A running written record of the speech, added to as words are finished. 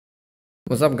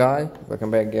What's up guys, welcome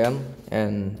back again.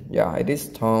 And yeah, it is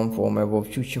time for Marvel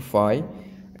Future Fight.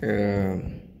 Okay,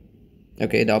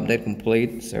 the update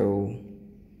complete. So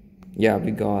yeah,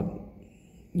 we got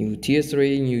new tier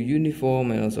 3, new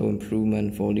uniform, and also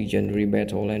improvement for legendary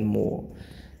battle and more.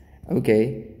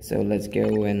 Okay, so let's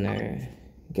go and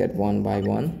get one by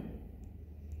one.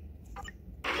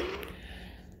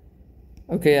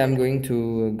 Okay, I'm going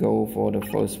to go for the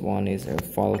first one is a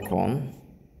Falcon.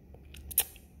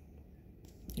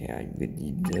 Yeah,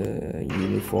 with the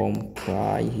uniform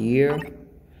cry here.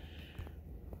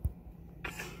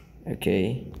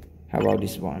 Okay, how about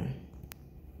this one?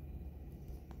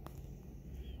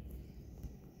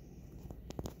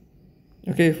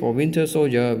 Okay, for Winter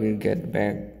Soldier, we'll get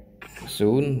back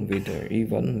soon with the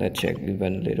event. Let's check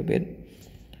event a little bit.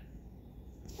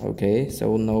 Okay,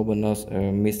 so no bonus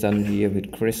mission here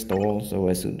with Crystal, so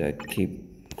I should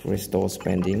keep Crystal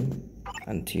spending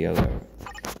until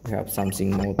we have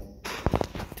something more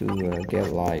to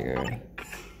get like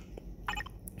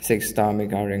 6-star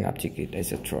mega rank up ticket,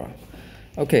 etc.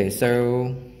 Okay,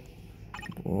 so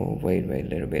wait a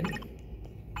little bit.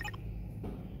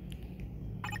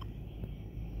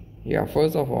 Yeah,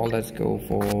 first of all, let's go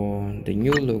for the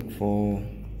new look for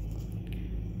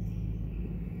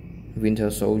Winter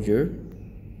Soldier.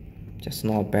 Just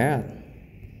not bad.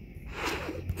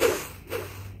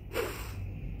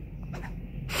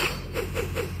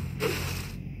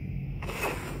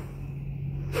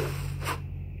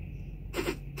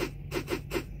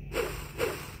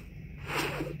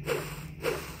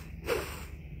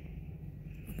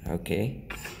 Okay.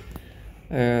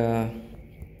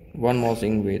 One more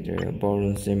thing with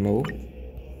Baron Zemo.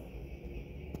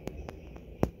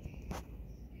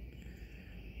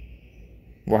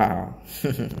 Wow.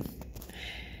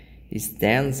 He's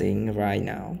dancing right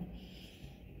now.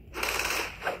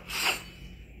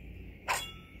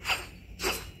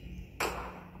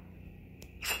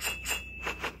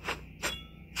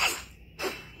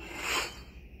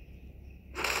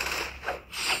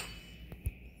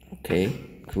 Okay,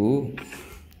 cool.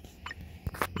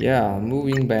 Yeah,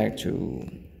 moving back to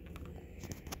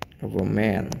our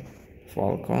man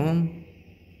Falcon.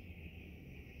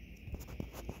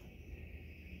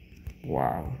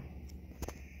 Wow.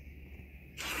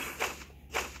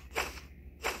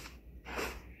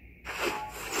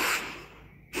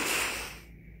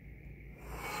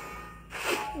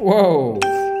 Whoa,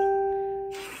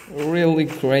 really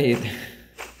great.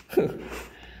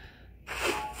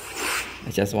 I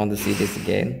just want to see this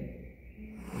again.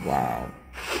 Wow.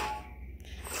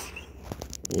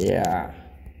 Yeah,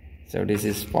 so this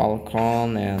is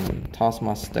Falcon and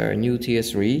Taskmaster new tier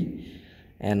 3,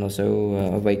 and also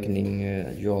Awakening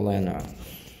Yolanda.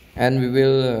 And we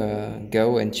will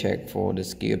go and check for the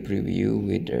skill preview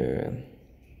with the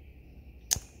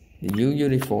new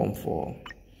uniform for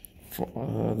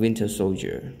Winter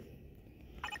Soldier.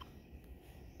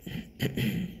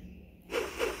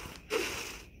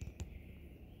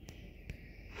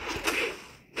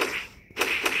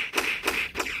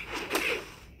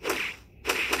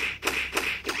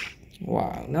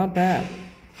 Wow, not bad.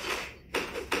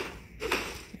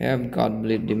 I've got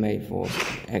Bleed Damage for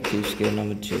active skill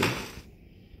number 2.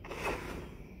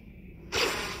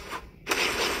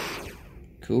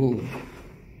 Cool.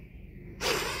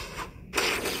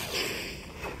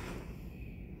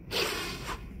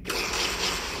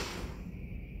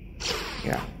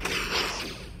 Yeah.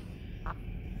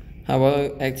 How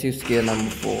about active skill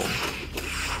number 4?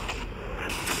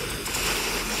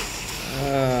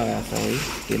 Sorry,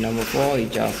 skill number 4 is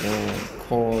just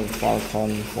call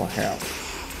Falcon for help.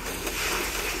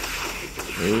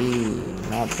 Hey,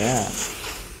 not bad.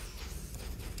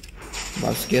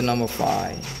 But skill number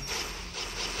 5.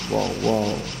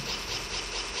 Whoa.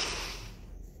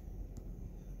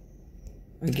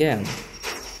 Again.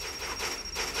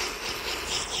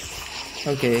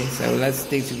 Okay, so let's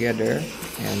stick together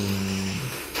and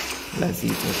let's see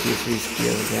for T-3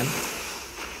 skill again.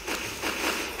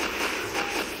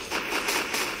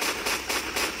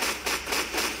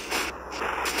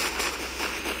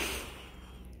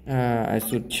 I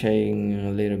should change a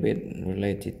little bit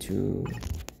related to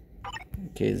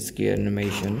the skill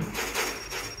animation.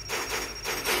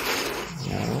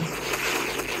 Now,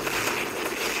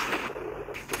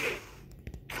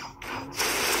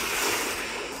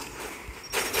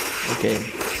 okay,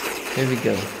 here we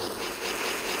go.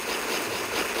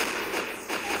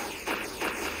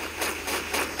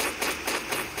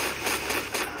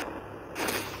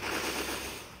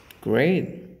 Great,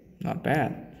 not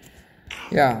bad.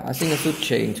 Yeah, I think I should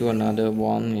change to another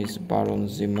one. Is Baron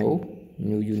Zemo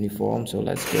new uniform, so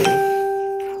let's go.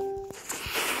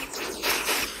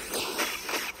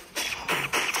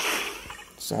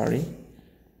 sorry.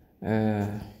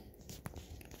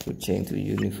 To change to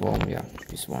uniform, yeah,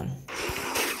 this one.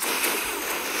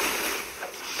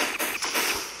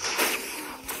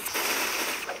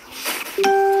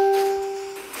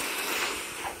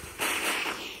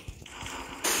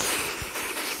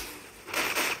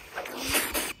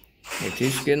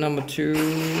 T-skill number 2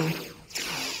 and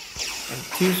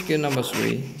T-skill number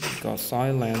 3 got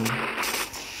silent.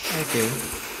 Okay,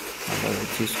 how about the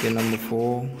T-skill number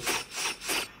 4?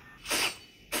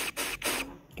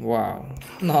 Wow,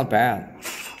 not bad.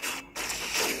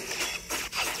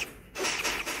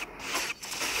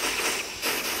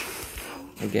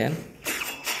 Again.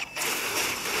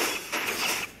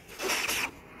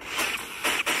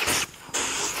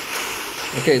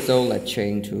 Okay, so let's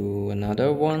change to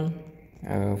another one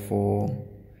for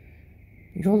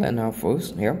Yolanda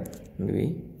first. Yeah,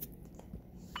 maybe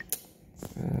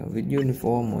with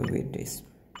uniform or with this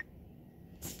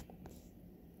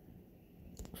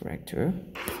character.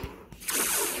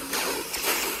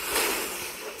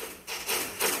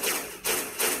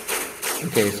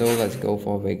 Okay, so let's go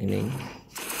for awakening.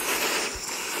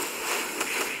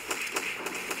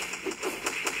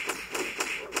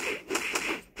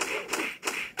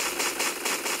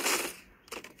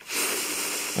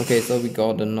 Okay, so we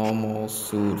got the normal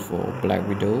suit for Black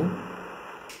Widow.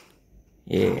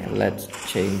 Yeah, let's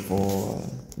change for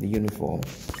the uniform.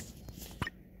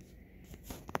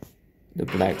 The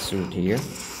black suit here.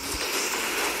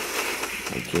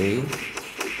 Okay.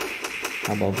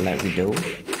 How about Black Widow?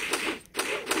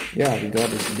 Yeah, we got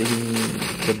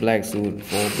the black suit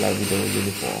for Black Widow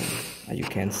uniform, as you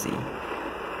can see.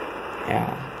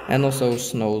 Yeah, and also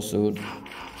snow suit.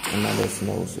 Another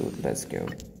snow suit. Let's go.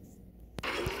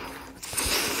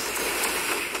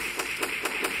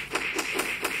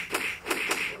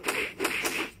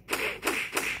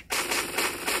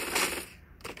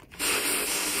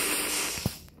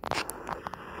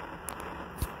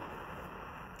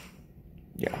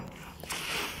 Yeah.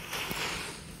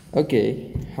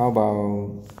 Okay, how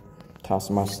about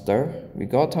Taskmaster? We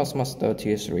got Taskmaster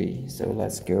T-3, so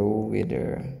let's go with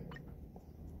this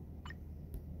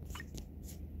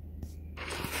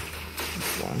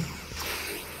one.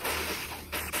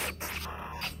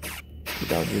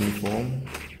 Without uniform.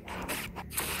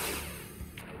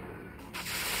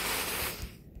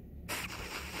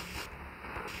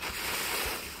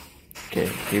 Okay,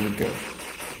 here we go.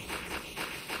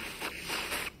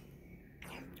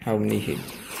 How many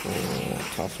hits for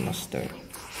Taskmaster?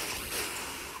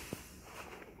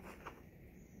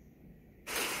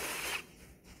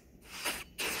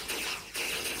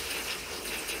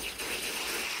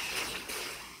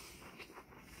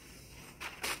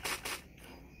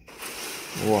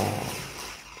 Wow,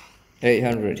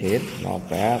 800 hit, not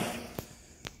bad.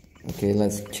 Okay,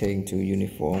 let's change to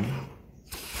uniform.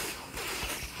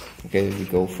 Okay, we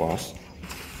go fast.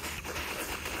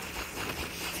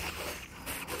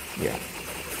 Yeah,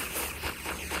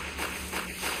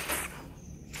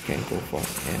 can go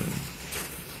fast and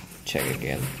check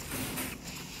again.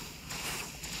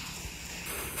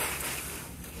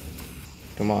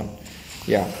 Come on.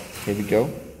 Yeah, here we go.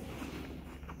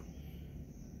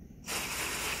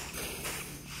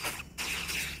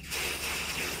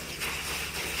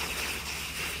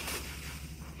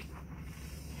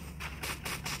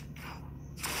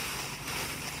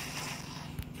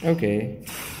 Okay,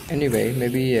 anyway,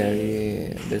 maybe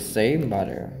the same,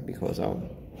 but because of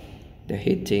the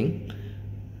hitting.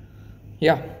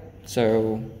 Yeah,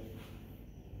 so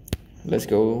let's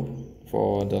go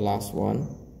for the last one,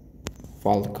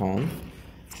 Falcon.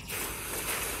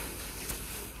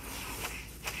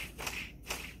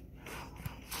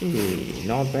 Hey,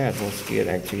 not bad for skill,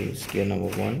 actually. Skill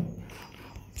number 1.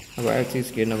 How about actually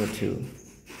skill number 2?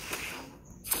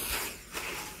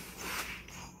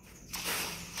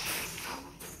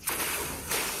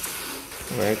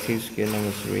 Active skill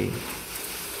number 3.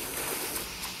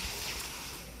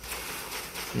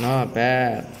 Not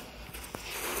bad.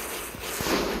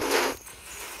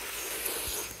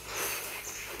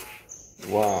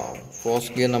 Wow, for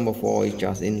skill number 4 is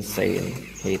just insane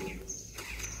hit.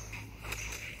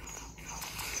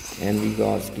 And we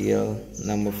got skill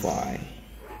number 5.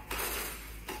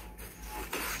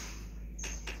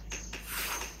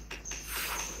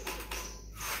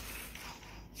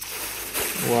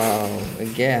 Wow,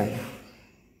 again.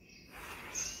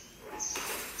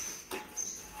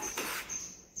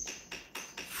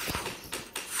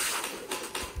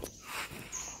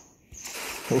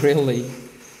 Really?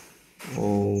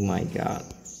 Oh my god.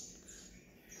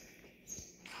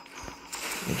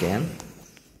 Again.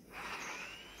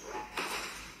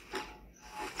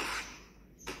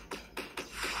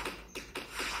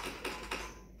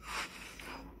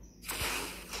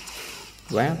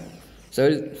 Well,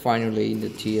 so finally the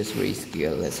tier 3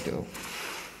 skill, let's go.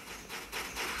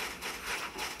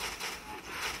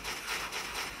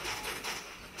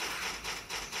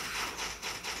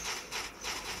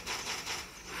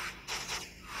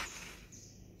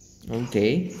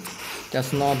 Okay,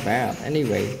 that's not bad.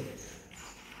 Anyway,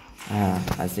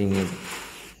 I think it's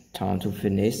time to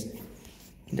finish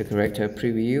the character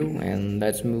preview, and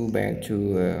let's move back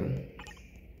to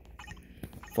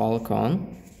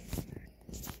Falcon.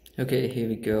 Okay, here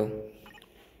we go.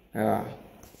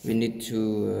 We need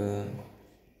to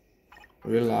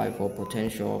rely for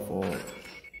potential for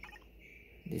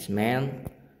this man,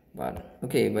 but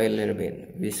okay, wait a little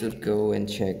bit. We should go and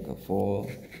check for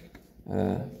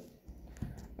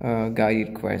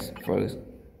guided quest first.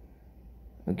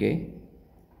 Okay,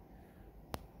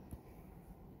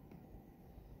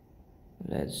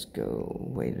 let's go.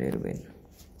 Wait a little bit.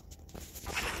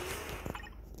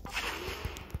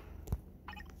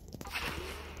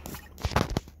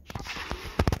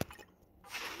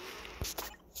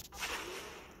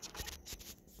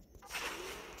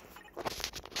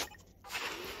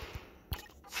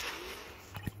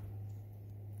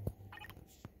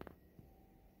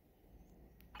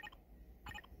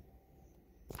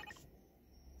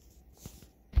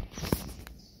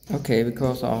 Okay,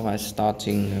 because of my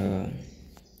starting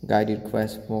guided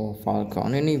quest for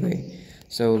Falcon anyway,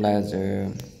 so let's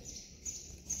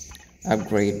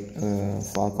upgrade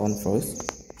Falcon first.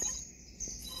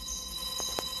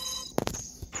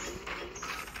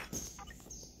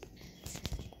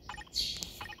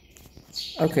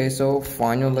 Okay, so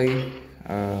finally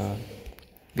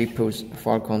we push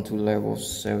Falcon to level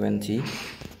 70.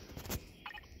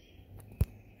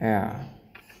 Yeah.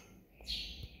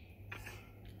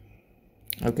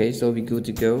 Okay, so we're good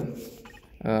to go.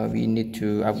 We need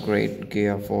to upgrade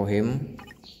gear for him.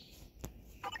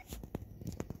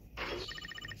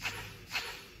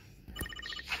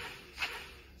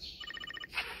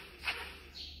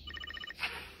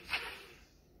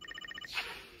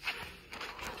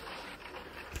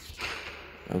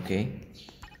 Okay.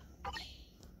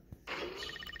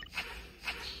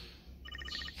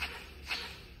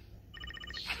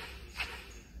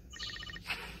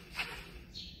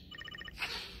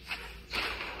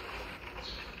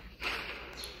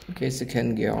 Okay,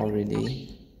 second gear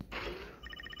already.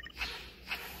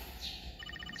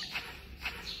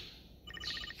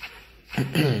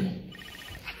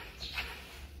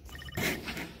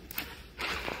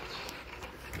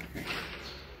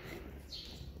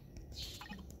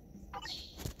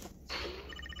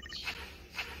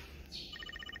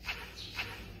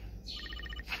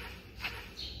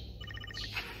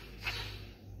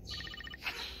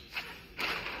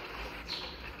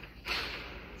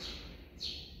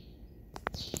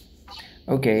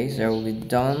 Okay, so we're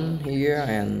done here,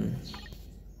 and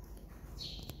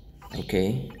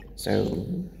okay, so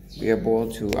we're able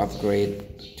to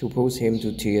upgrade to push him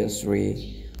to tier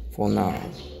 3 for now.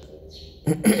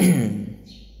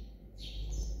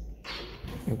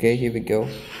 Okay, here we go.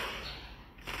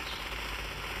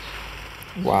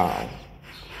 Wow.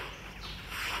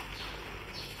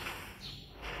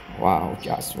 Wow,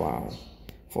 just wow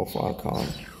for Falcon.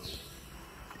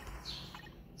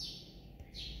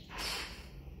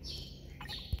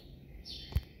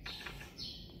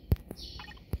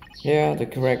 Yeah, the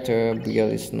character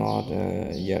build is not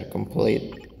yet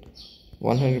complete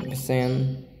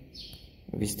 100%.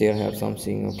 We still have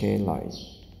something, okay, like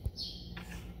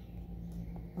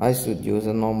I should use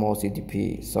a normal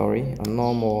CTP, sorry, a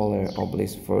normal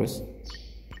obelisk first.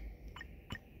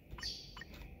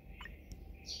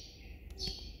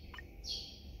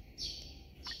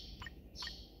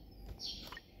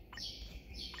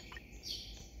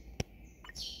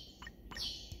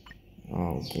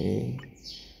 Okay,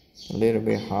 a little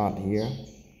bit hard here.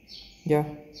 Yeah,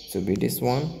 should be this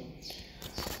one.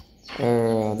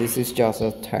 This is just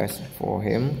a test for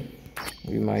him.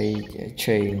 We might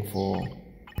change for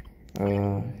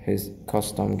his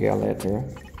custom gear later.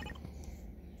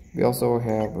 We also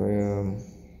have we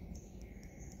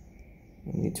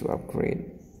need to upgrade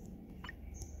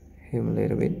him a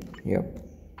little bit. Yep.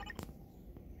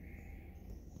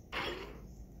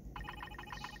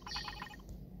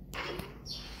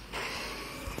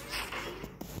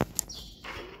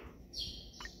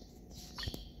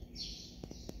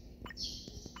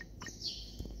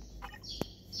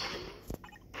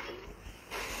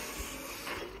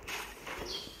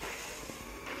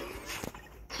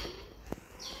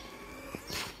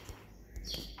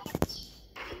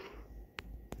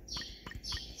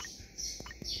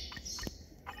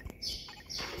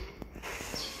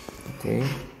 Okay.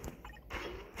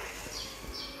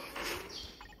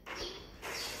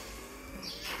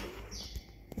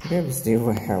 Okay, we still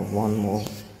have one more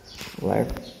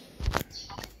left.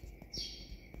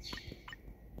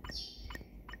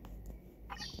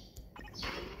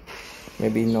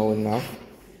 Maybe not enough.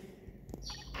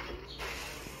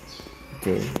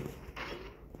 Okay,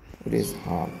 it is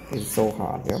hard. It's so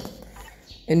hard. Yeah.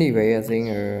 Anyway, I think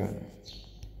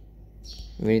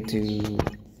we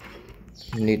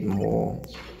need more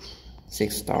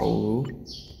 6-star rule.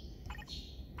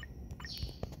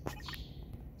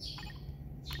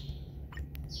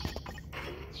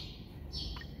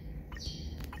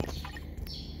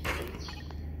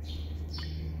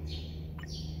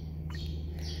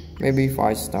 Maybe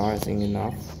 5 stars isn't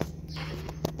enough.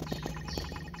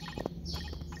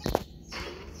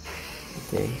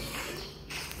 Okay.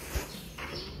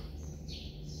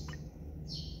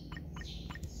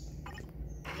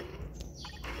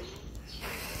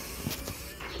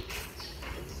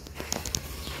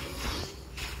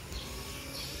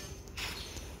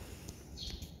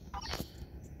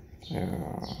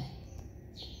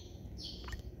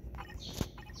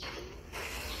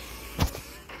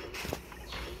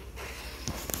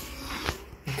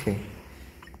 Okay,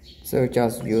 so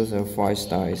just use a 5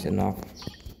 star is enough.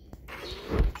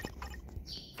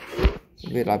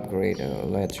 We'll upgrade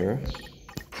later.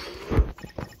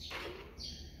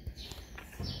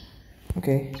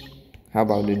 Okay, how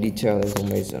about the detailed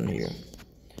information here?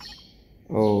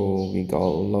 Oh, we got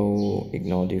low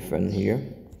ignore different here.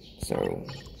 So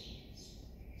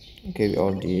okay, we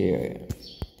already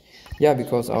yeah,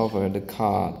 because of the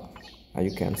card, as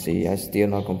you can see, I still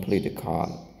not complete the card,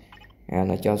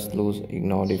 and I just lose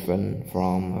ignore different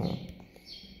from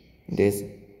this.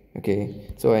 Okay,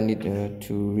 so I need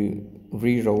to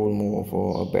re-roll more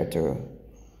for a better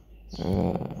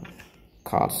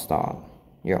card start.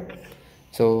 Yeah,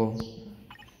 so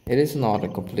it is not a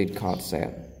complete card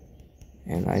set,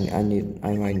 and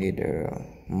I might need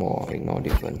more ignore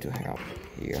different to help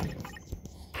here,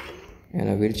 and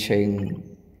I will change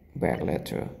back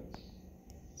later.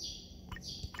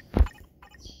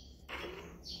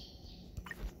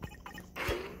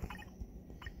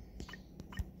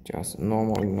 Just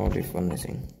normal ignore different, I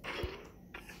think.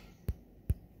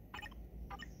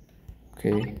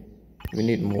 Okay, we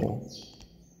need more.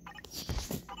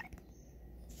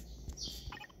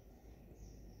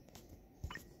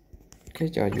 Okay,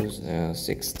 just use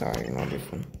 6 star ignore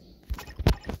different.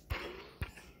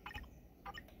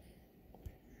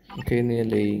 Okay,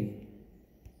 nearly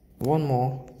one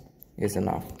more is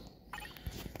enough.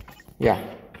 Yeah,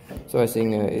 so I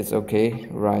think it's okay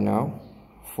right now.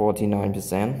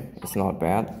 49%, it's not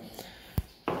bad.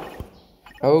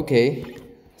 Okay,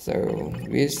 so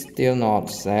we're still not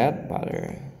sad, but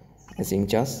I think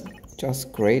just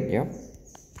great. Yeah,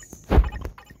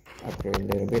 upgrade a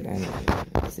little bit and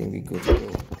I think we're good to go.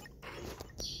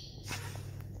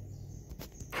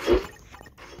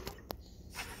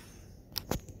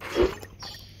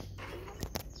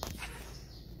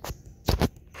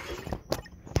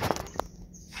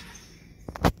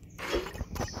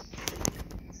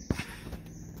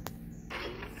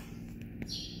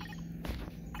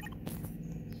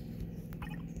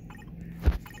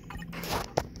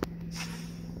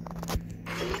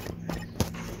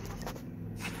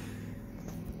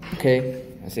 Okay,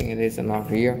 I think it is enough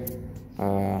here.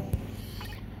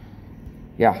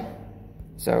 Yeah,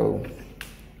 so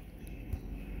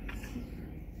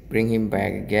bring him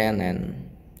back again,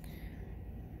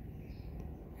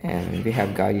 and we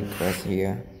have guided quest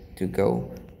here to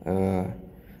go,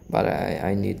 but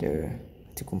I need to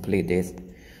complete this.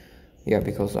 Yeah,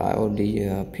 because I already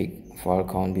picked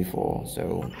Falcon before,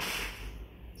 so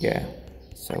yeah,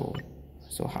 so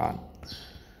hard.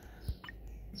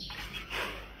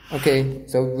 Okay,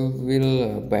 so we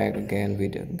will back again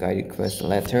with the guided quest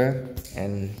letter,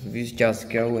 and we just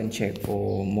go and check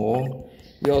for more.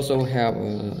 We also have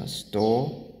a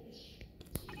store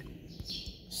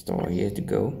here to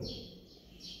go.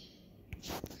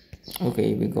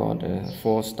 Okay, we got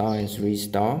 4 star and 3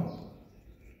 star.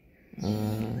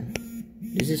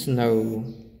 This is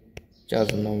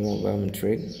just a normal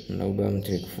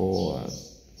biometric for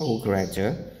old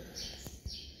character.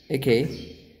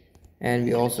 Okay, and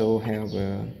we also have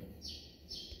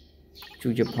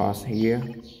choose your path here.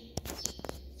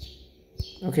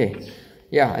 Okay,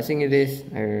 yeah, I think it is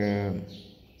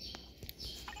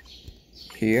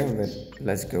here, but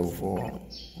let's go for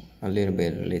a little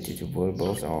bit related to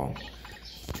verbals. Or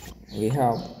we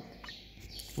have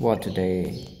what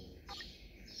today?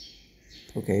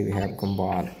 Okay, we have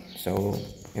combat, so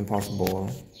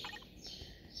impossible.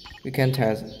 We can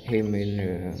test him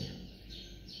in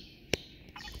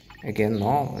again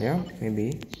now. Yeah,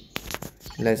 maybe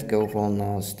let's go for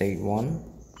now stage 1.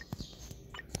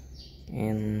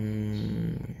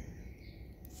 And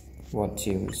what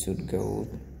team we should go?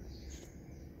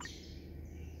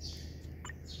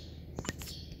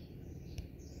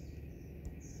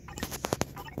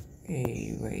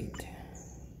 Hey, wait.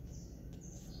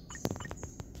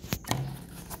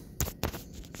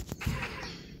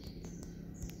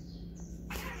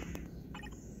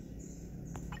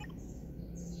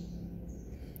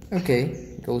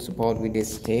 Okay, go support with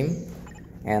this team,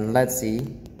 and let's see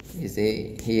is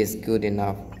he is good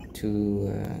enough to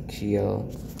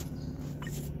kill.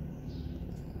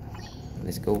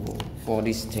 Let's go for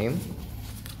this team.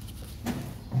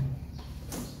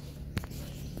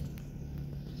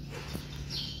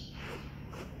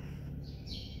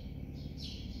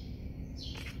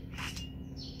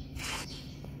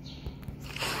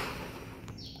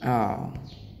 Oh,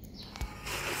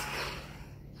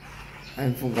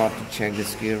 I forgot to check the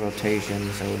skill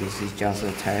rotation, so this is just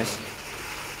a test.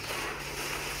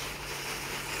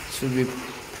 Should we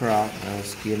proc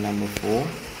skill number 4?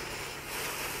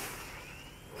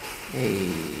 Hey,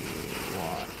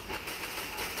 what?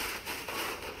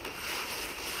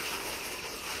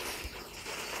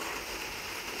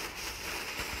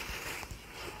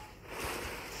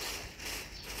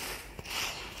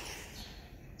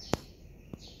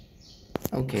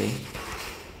 Okay,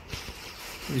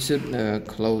 we should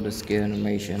close the skill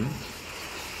animation.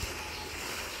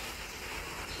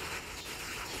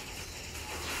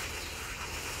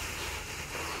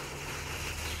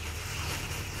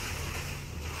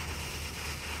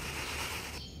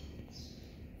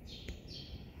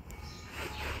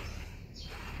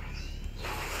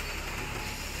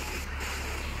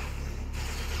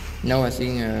 Now I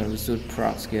think we should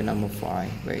proc skill number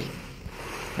 5. Wait,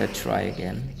 let's try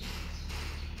again.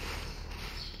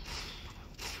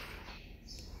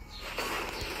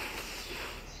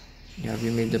 Yeah,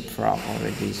 we made the prop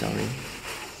already, sorry.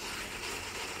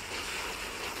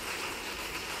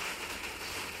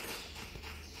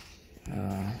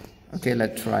 Okay,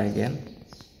 let's try again.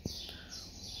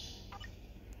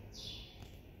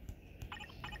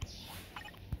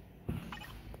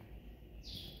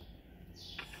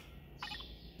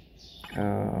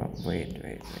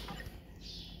 Wait.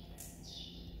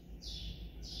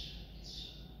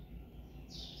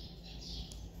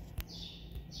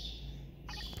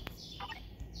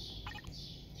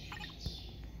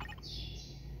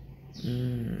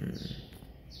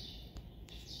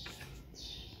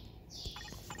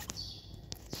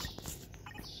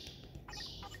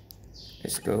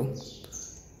 Let's go.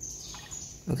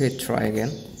 Okay, try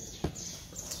again.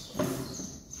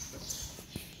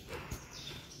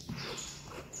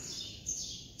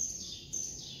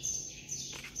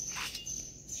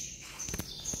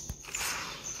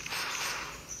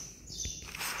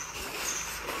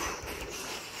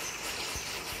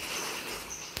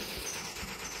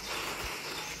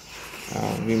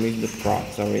 We missed the prop,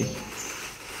 sorry.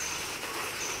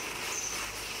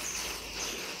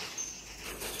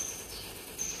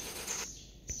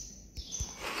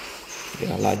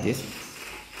 Yeah, like this.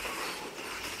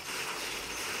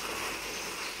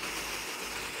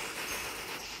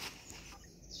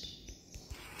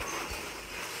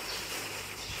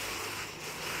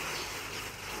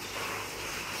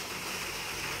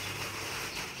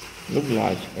 Look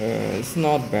like it's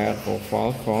not bad for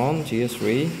Falcon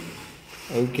T-3.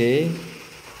 Okay.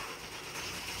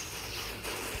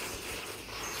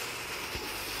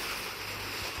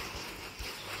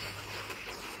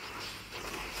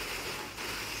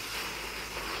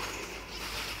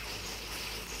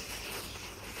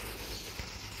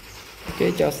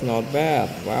 Okay, just not bad.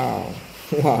 Wow.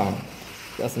 Wow.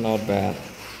 That's not bad.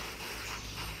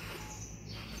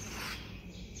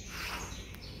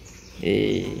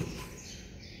 Hey.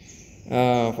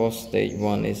 For stage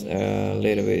 1 is a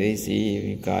little bit easy if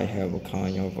you guys have a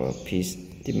kind of a piece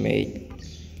teammate.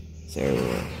 So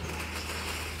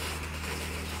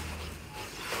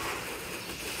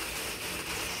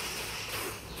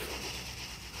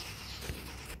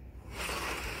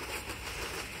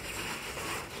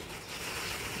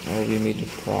now we need to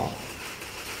prop.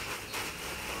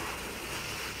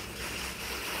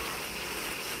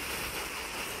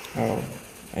 Oh,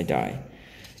 I die.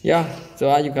 Yeah, so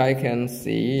as you guys can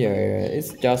see,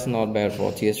 it's just not bad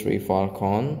for tier 3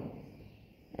 Falcon.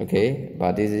 Okay,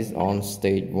 but this is on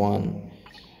stage 1.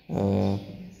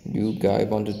 You guys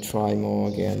want to try more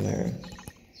again?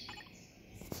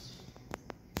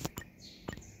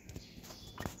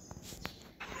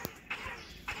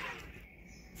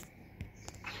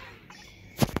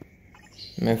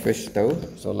 Mephisto,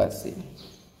 so let's see.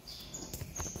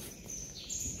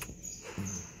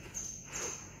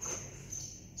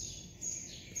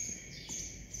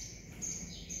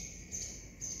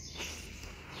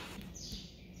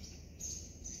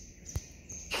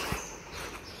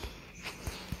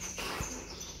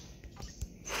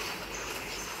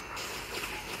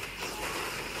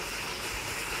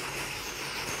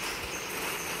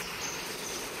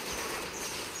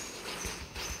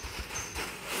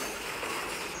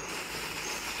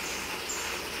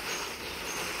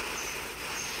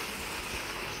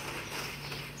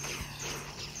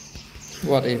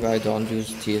 What if I don't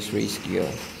use tier 3 skill?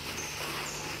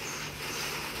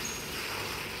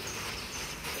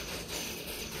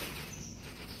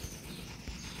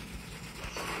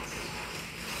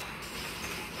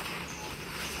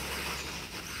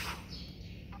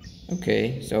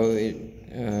 Okay, so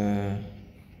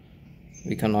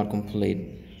we cannot complete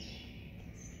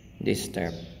this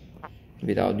step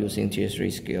without using tier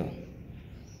 3 skill.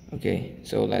 Okay,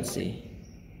 so let's see.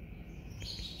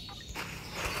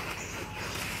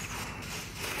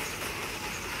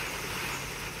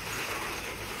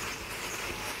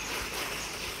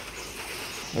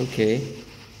 Okay,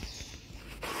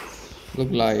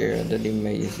 look like the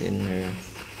damage is in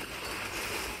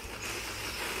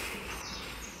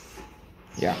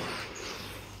yeah.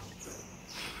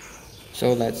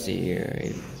 So let's see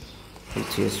here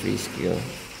with tier 3 skill.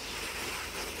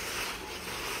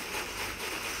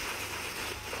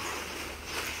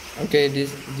 Okay,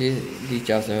 this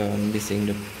just missing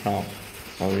the prop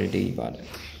already, but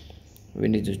we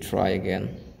need to try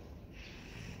again.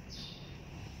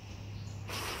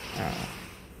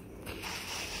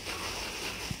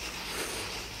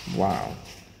 Wow,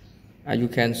 as you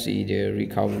can see, the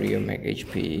recovery of max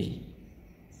HP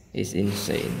is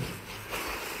insane.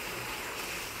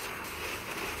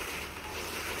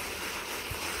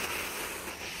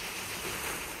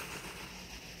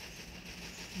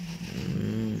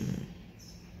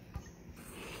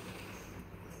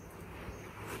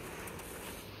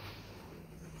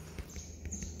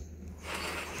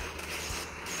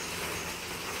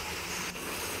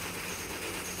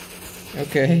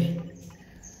 Okay.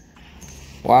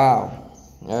 Wow.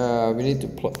 We need to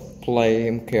play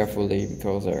him carefully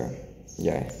because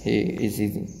yeah, he is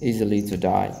easily to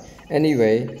die.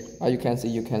 Anyway, as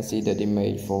you can see the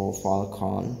damage for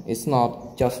Falcon. It's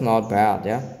not bad.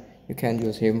 Yeah, you can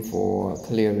use him for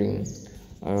clearing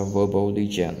verbal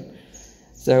legion.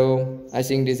 So I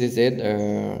think this is it.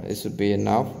 It should be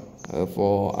enough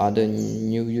for other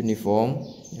new uniform.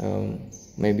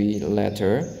 Maybe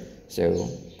later. So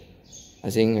I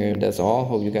think that's all.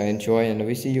 Hope you guys enjoy, and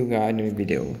we see you guys in the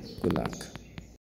video. Good luck.